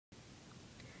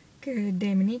Good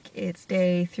day, Monique. It's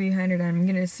day 300. I'm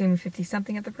going to assume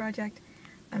 50-something of the project.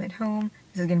 I'm at home.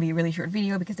 This is going to be a really short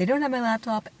video because I don't have my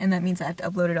laptop, and that means I have to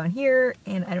upload it on here,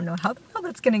 and I don't know how the hell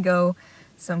that's going to go,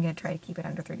 so I'm going to try to keep it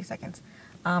under 30 seconds.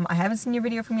 I haven't seen your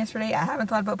video from yesterday. I haven't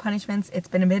thought about punishments. It's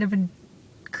been a bit of a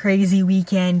crazy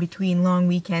weekend between long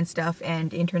weekend stuff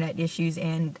and internet issues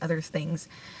and other things.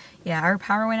 Yeah, our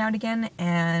power went out again,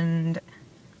 and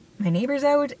my neighbor's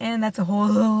out, and that's a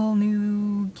whole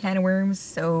new can of worms,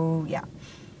 so yeah.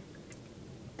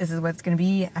 This is what it's gonna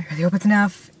be. I really hope it's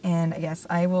enough, and I guess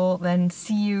I will then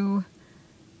see you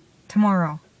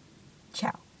tomorrow.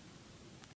 Ciao.